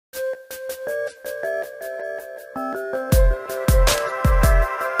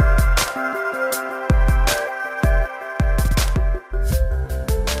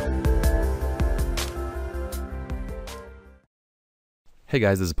Hey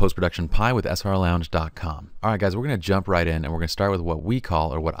guys, this is Post-Production Pie with srlounge.com. Alright guys, we're going to jump right in and we're going to start with what we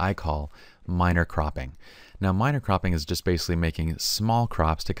call, or what I call, minor cropping. Now minor cropping is just basically making small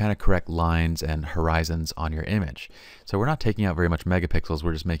crops to kind of correct lines and horizons on your image. So we're not taking out very much megapixels,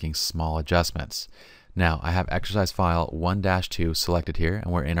 we're just making small adjustments. Now I have exercise file 1-2 selected here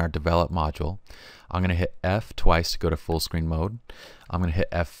and we're in our develop module. I'm going to hit F twice to go to full screen mode. I'm going to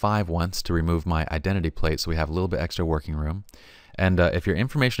hit F5 once to remove my identity plate so we have a little bit extra working room. And if your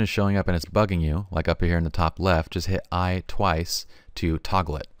information is showing up and it's bugging you, like up here in the top left, just hit I twice to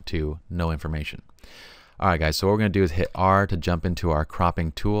toggle it to no information. Alright guys, so what we're going to do is hit R to jump into our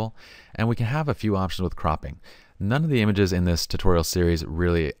cropping tool, and we can have a few options with cropping. None of the images in this tutorial series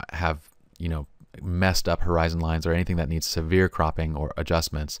really have, messed up horizon lines or anything that needs severe cropping or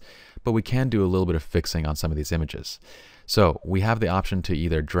adjustments, but we can do a little bit of fixing on some of these images. So we have the option to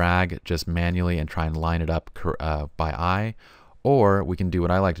either drag just manually and try and line it up by eye, or we can do what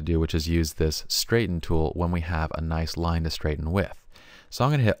I like to do, which is use this straighten tool when we have a nice line to straighten with. So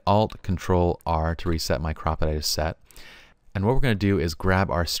I'm going to hit Alt-Control-R to reset my crop that I just set. And what we're going to do is grab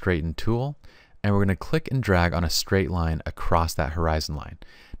our straighten tool and we're going to click and drag on a straight line across that horizon line.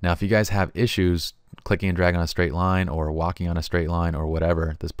 Now if you guys have issues clicking and dragging on a straight line or walking on a straight line or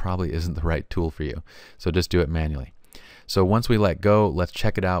whatever, this probably isn't the right tool for you. So just do it manually. So once we let go, let's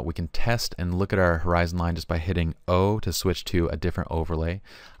check it out. We can test and look at our horizon line just by hitting O to switch to a different overlay.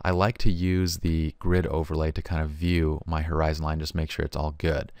 I like to use the grid overlay to kind of view my horizon line, just make sure it's all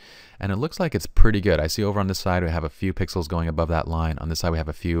good. And it looks like it's pretty good. I see over on this side we have a few pixels going above that line. On this side we have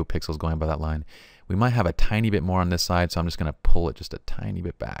a few pixels going above that line. We might have a tiny bit more on this side, so I'm just going to pull it just a tiny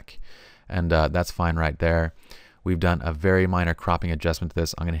bit back. And that's fine right there. We've done a very minor cropping adjustment to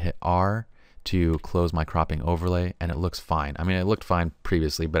this. I'm going to hit R to close my cropping overlay, and it looks fine. I mean, it looked fine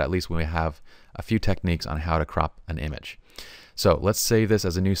previously, but at least we have a few techniques on how to crop an image. So let's save this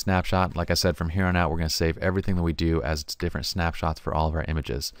as a new snapshot. Like I said, from here on out, we're going to save everything that we do as different snapshots for all of our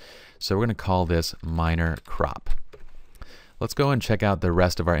images. So we're going to call this minor crop. Let's go and check out the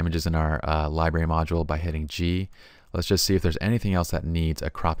rest of our images in our library module by hitting G. Let's just see if there's anything else that needs a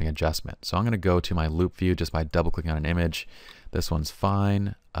cropping adjustment. So I'm going to go to my loop view just by double clicking on an image. This one's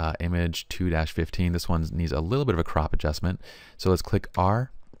fine. Image 2-15. This one needs a little bit of a crop adjustment. So let's click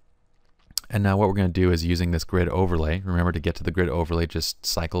R. And now what we're going to do is using this grid overlay. Remember, to get to the grid overlay, just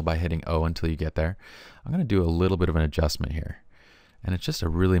cycle by hitting O until you get there. I'm going to do a little bit of an adjustment here. And it's just a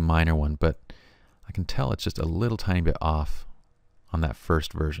really minor one, but I can tell it's just a little tiny bit off on that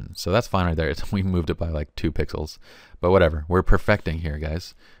first version. So that's fine right there. We moved it by like 2 pixels, but whatever. We're perfecting here,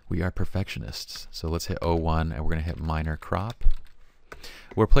 guys. We are perfectionists. So let's hit O1 and we're going to hit minor crop.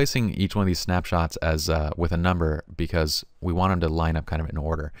 We're placing each one of these snapshots as with a number because we want them to line up kind of in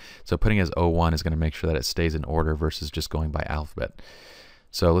order. So putting it as O1 is going to make sure that it stays in order versus just going by alphabet.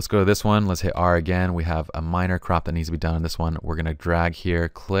 So let's go to this one. Let's hit R again. We have a minor crop that needs to be done on this one. We're going to drag here,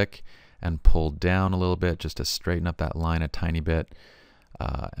 click, and pull down a little bit just to straighten up that line a tiny bit.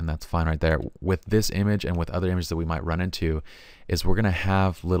 And that's fine right there. With this image and with other images that we might run into is we're going to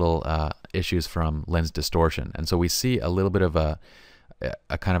have little issues from lens distortion. And so we see a little bit of a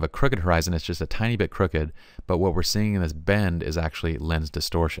kind of a crooked horizon. It's just a tiny bit crooked, but what we're seeing in this bend is actually lens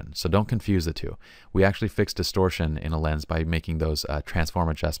distortion. So don't confuse the two. We actually fix distortion in a lens by making those transform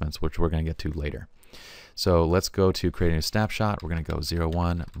adjustments, which we're going to get to later. So let's go to create a new snapshot. We're going to go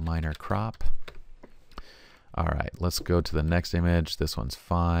 01 minor crop. Alright, let's go to the next image. This one's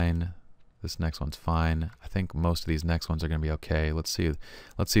fine. This next one's fine. I think most of these next ones are going to be okay. Let's see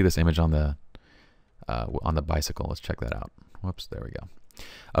this image on the bicycle. Let's check that out. Whoops, there we go.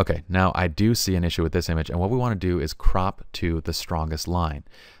 Okay, now I do see an issue with this image, and what we want to do is crop to the strongest line.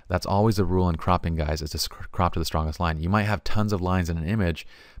 That's always the rule in cropping, guys, is to crop to the strongest line. You might have tons of lines in an image,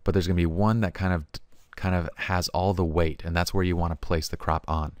 but there's going to be one that kind of has all the weight, and that's where you want to place the crop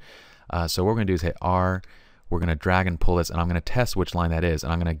on. So what we're going to do is hit R. We're going to drag and pull this, and I'm going to test which line that is,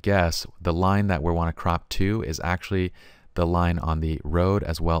 and I'm going to guess the line that we want to crop to is actually the line on the road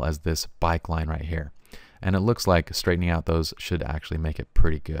as well as this bike line right here. And it looks like straightening out those should actually make it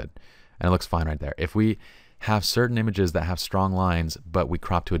pretty good. And it looks fine right there. If we have certain images that have strong lines, but we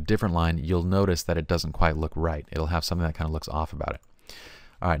crop to a different line, you'll notice that it doesn't quite look right. It'll have something that kind of looks off about it.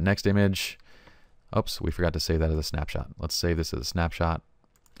 All right, next image. Oops, we forgot to save that as a snapshot. Let's save this as a snapshot.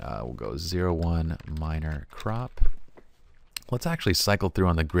 We'll go 01 minor crop. Let's actually cycle through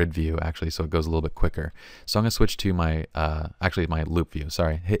on the grid view actually so it goes a little bit quicker. So I'm going to switch to my, my loop view.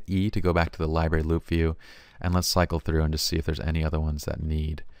 Sorry, hit E to go back to the library loop view, and let's cycle through and just see if there's any other ones that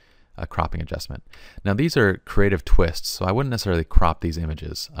need cropping adjustment. Now these are creative twists, so I wouldn't necessarily crop these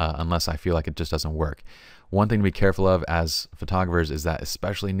images unless I feel like it just doesn't work. One thing to be careful of as photographers is that,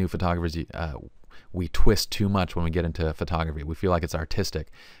 especially new photographers, we twist too much when we get into photography. We feel like it's artistic,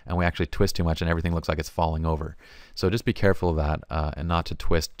 and we actually twist too much and everything looks like it's falling over. So just be careful of that and not to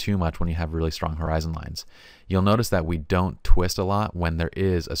twist too much when you have really strong horizon lines. You'll notice that we don't twist a lot when there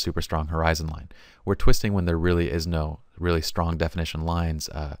is a super strong horizon line. We're twisting when there really is no really strong definition lines,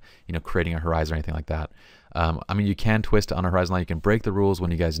 creating a horizon or anything like that. I mean, you can twist on a horizon line. You can break the rules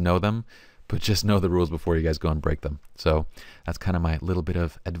when you guys know them, but just know the rules before you guys go and break them. So that's kind of my little bit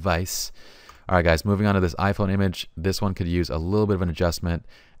of advice. All right, guys, moving on to this iPhone image. This one could use a little bit of an adjustment,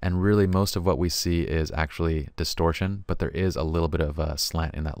 and really most of what we see is actually distortion, but there is a little bit of a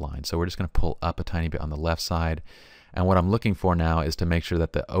slant in that line. So we're just going to pull up a tiny bit on the left side. And what I'm looking for now is to make sure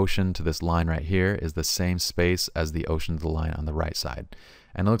that the ocean to this line right here is the same space as the ocean to the line on the right side.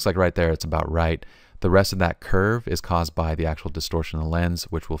 And it looks like right there it's about right. The rest of that curve is caused by the actual distortion in the lens,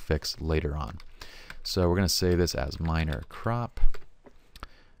 which we'll fix later on. So we're going to save this as minor crop.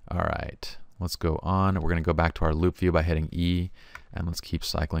 All right. Let's go on. We're going to go back to our loop view by hitting E, and let's keep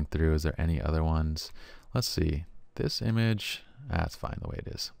cycling through. Is there any other ones? Let's see. This image, that's fine the way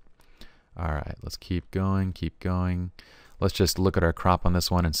it is. All right, let's keep going, keep going. Let's just look at our crop on this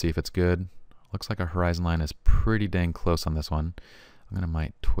one and see if it's good. Looks like our horizon line is pretty dang close on this one. I'm going to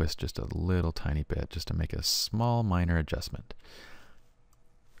might twist just a little tiny bit just to make a small minor adjustment.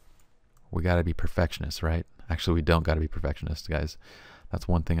 We got to be perfectionists, right? Actually, we don't got to be perfectionists, guys. That's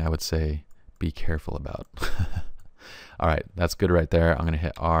one thing I would say be careful about. All right, that's good right there. I'm going to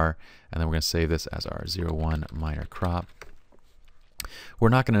hit R, and then we're going to save this as our 01 minor crop. We're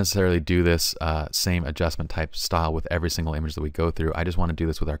not going to necessarily do this same adjustment type style with every single image that we go through. I just want to do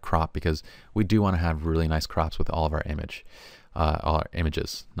this with our crop because we do want to have really nice crops with all of our all our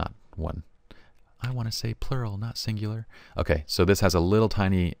images, not one. I want to say plural, not singular. Okay, so this has a little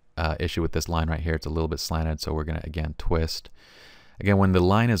tiny issue with this line right here. It's a little bit slanted, so we're going to, again, twist. Again, when the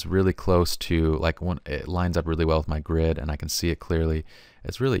line is really close to, like when it lines up really well with my grid and I can see it clearly,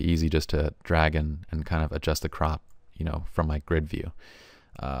 it's really easy just to drag and kind of adjust the crop, from my grid view.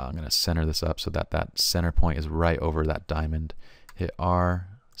 I'm going to center this up so that that center point is right over that diamond. Hit R,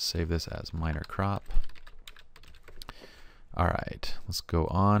 save this as minor crop. All right, let's go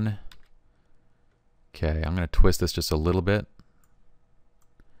on. Okay, I'm going to twist this just a little bit.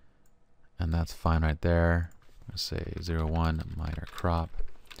 And that's fine right there. Let's say 01 minor crop.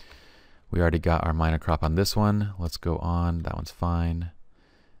 We already got our minor crop on this one. Let's go on. That one's fine.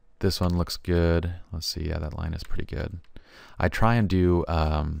 This one looks good. Let's see. Yeah, that line is pretty good. I try and do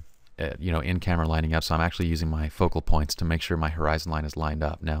in-camera lining up, so I'm actually using my focal points to make sure my horizon line is lined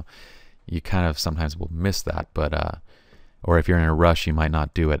up. Now, you kind of sometimes will miss that, but or if you're in a rush, you might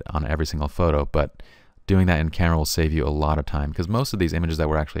not do it on every single photo, but doing that in camera will save you a lot of time, because most of these images that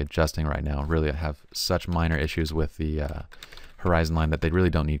we're actually adjusting right now really have such minor issues with the horizon line that they really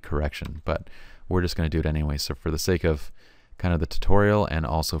don't need correction, but we're just going to do it anyway. So for the sake of kind of the tutorial and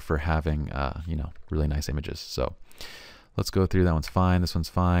also for having really nice images. So let's go through. That one's fine. This one's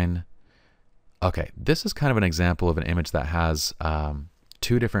fine. Okay, this is kind of an example of an image that has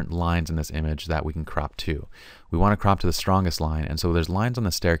two different lines in this image that we can crop to. We want to crop to the strongest line, and so there's lines on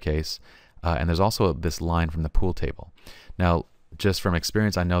the staircase, and there's also this line from the pool table. Now, just from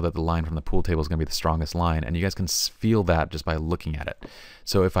experience, I know that the line from the pool table is going to be the strongest line, and you guys can feel that just by looking at it.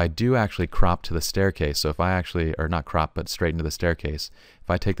 So if I do actually crop to the staircase, so if I actually, or not crop, but straighten to the staircase, if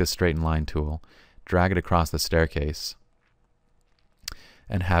I take this straighten line tool, drag it across the staircase,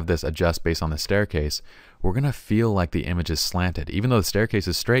 and have this adjust based on the staircase, we're going to feel like the image is slanted. Even though the staircase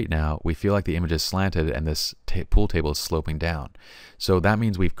is straight now, we feel like the image is slanted and this pool table is sloping down. So that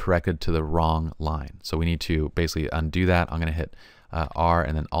means we've corrected to the wrong line. So we need to basically undo that. I'm going to hit R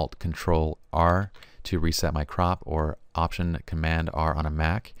and then Alt Control R to reset my crop, or Option Command R on a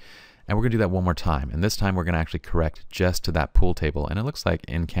Mac. And we're going to do that one more time. And this time we're going to actually correct just to that pool table. And it looks like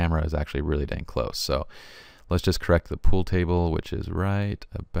in camera is actually really dang close. So let's just correct the pool table, which is right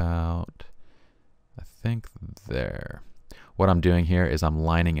about, I think, there. What I'm doing here is I'm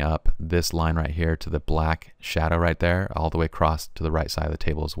lining up this line right here to the black shadow right there, all the way across to the right side of the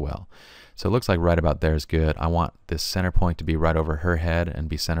table as well. So it looks like right about there is good. I want this center point to be right over her head and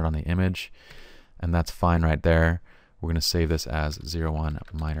be centered on the image, and that's fine right there. We're going to save this as 01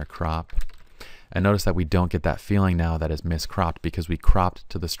 minor crop. And notice that we don't get that feeling now that is miscropped because we cropped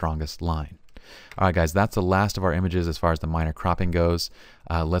to the strongest line. All right, guys, that's the last of our images as far as the minor cropping goes.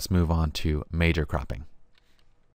 Let's move on to major cropping.